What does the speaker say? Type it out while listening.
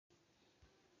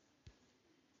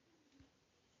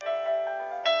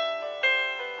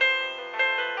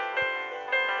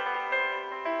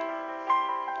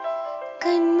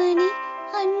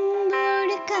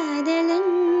காதலன்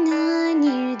நான்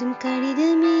எழுதும்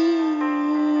கடிதமே.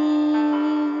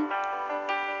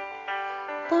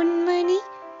 பொன்மணி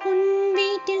உன்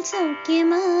வீட்டில்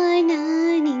சௌக்கியமா?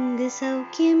 நான் இங்கு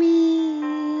சௌக்கியமே.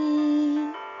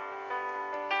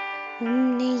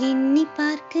 உன்னை எண்ணி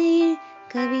பார்க்கையில்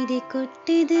கவிதை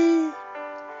கொட்டுது,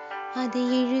 அதை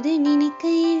எழுத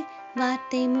நினைக்கையில்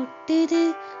வார்த்தை முட்டுது.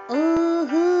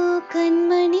 ஓஹோ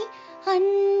கண்மணி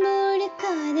அன்போடு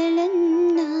காதலன்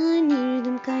நான்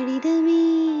எழுதும் கடிதமே.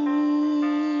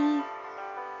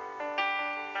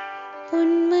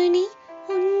 பொன்மணி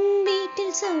உன்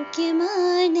வீட்டில் சௌக்கியமா?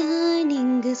 நான்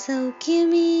இங்கு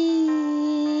சௌக்கியமே.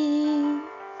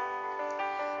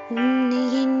 உன்னை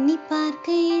எண்ணி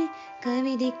பார்க்கையில்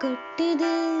கவிதை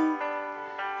கொட்டுது,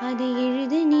 அதை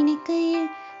எழுத நினைக்கையில்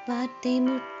வார்த்தை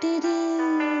முட்டுது.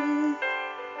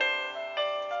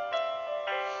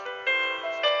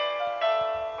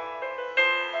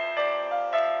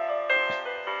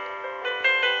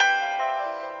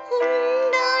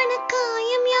 உண்டான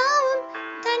காயம் யாவும்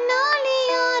தன்னாலே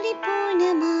ஆறி போன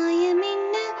மாயம்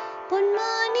என்ன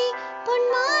பொன்மானே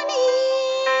பொன்மானே.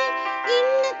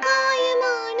 என்ன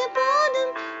காயமான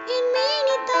போதும் என்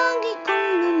மேனி தாங்கிக்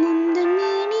கொள்ளும், முந்தன்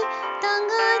மேனி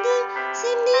தாங்காது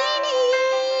செந்தேனே.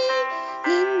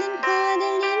 எந்தன்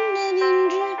காதல்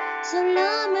என்னவென்று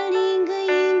சொல்லாமல் ஏங்க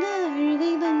ஏங்க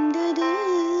அழுகை வந்தது.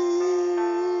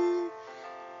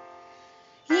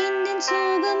 எந்தன்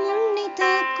சோகம் உன்னை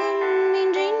தாக்கும்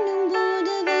என்றெண்ணும்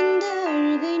போது வந்த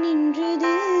அழுகை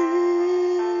நின்றது.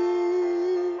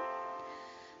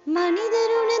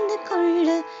 மனிதர் உணர்ந்து கொள்ள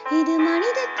இது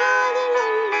மனித காதல்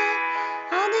அல்ல,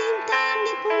 அதையும்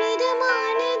தாண்டி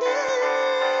புனிதமானது.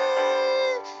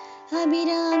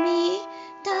 அபிராமி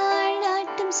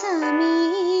தாளாட்டும் சாமி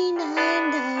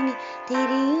நான் தானே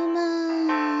தெரியுமா?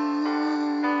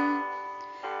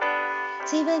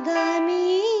 சிவகாமி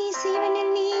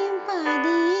சிவனில் நீயும்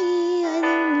பாதி,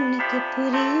 அதுவும் உனக்கு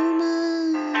புரியுமா?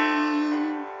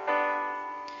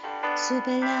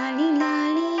 சுபலாலி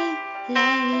லாலி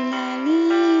லாலி லாலி,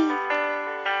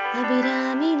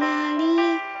 அபிராமி லாலி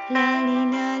லாலி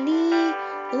லாலி.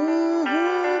 ஓஹோ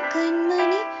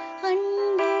கண்மணி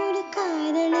அன்போடு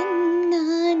காதலன்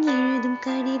நான் எழுதும்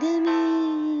கடிதமே.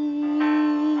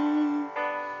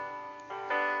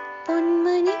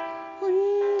 பொன்மணி உன்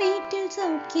வீட்டில்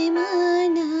சௌக்கியமா?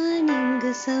 நான்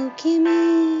இங்கு சௌக்கியமே.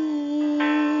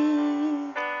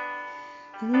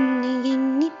 உன்னை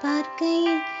எண்ணி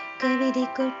பார்க்கையில் கவிதை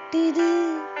கொட்டுது,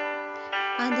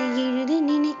 அதை எழுத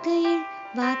நினைக்கையில்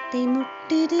வார்த்தை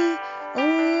முட்டுது.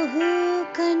 ஓஹோ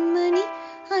கண்மணி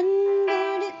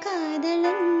அன்போடு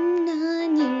காதலன்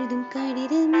நான் எழுதும்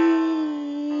கடிதமே.